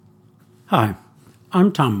Hi,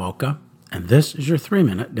 I'm Tom Mocha, and this is your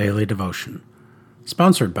 3-minute daily devotion,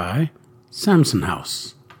 sponsored by Samson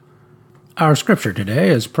House. Our scripture today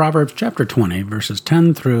is Proverbs chapter 20, verses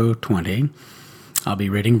 10 through 20. I'll be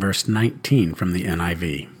reading verse 19 from the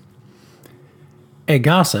NIV. A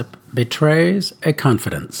gossip betrays a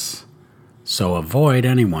confidence, so avoid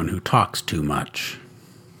anyone who talks too much.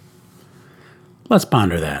 Let's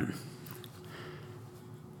ponder that.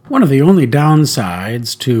 One of the only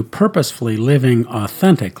downsides to purposefully living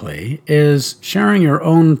authentically is sharing your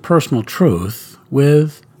own personal truth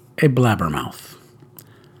with a blabbermouth.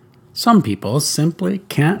 Some people simply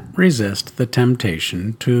can't resist the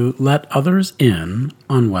temptation to let others in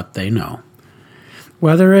on what they know.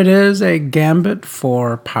 Whether it is a gambit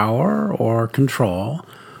for power or control,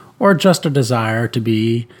 or just a desire to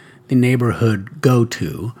be the neighborhood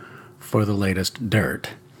go-to for the latest dirt,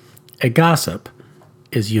 a gossip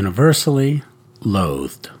is universally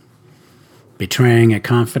loathed. Betraying a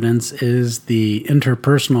confidence is the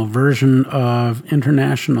interpersonal version of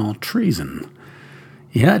international treason.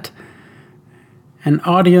 Yet, an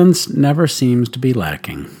audience never seems to be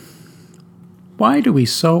lacking. Why do we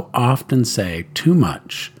so often say too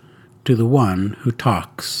much to the one who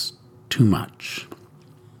talks too much?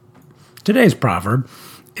 Today's proverb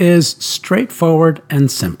is straightforward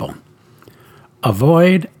and simple.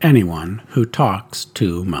 Avoid anyone who talks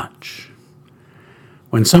too much.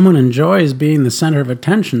 When someone enjoys being the center of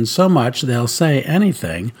attention so much they'll say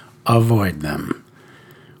anything, avoid them.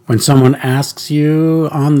 When someone asks you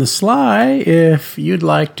on the sly if you'd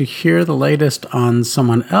like to hear the latest on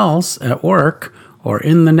someone else at work or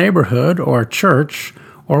in the neighborhood or church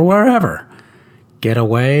or wherever, get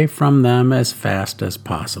away from them as fast as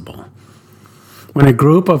possible. When a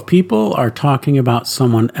group of people are talking about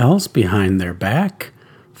someone else behind their back,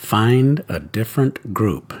 find a different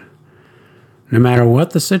group. No matter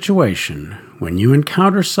what the situation, when you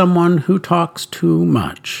encounter someone who talks too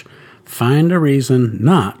much, find a reason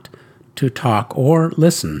not to talk or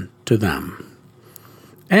listen to them.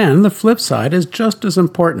 And the flip side is just as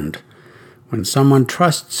important. When someone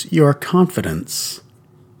trusts your confidence,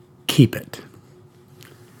 keep it.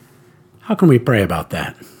 How can we pray about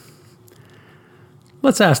that?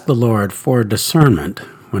 Let's ask the Lord for discernment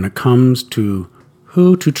when it comes to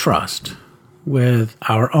who to trust with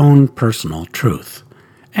our own personal truth,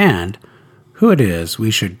 and who it is we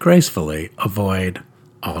should gracefully avoid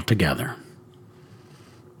altogether.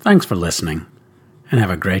 Thanks for listening, and have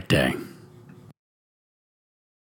a great day.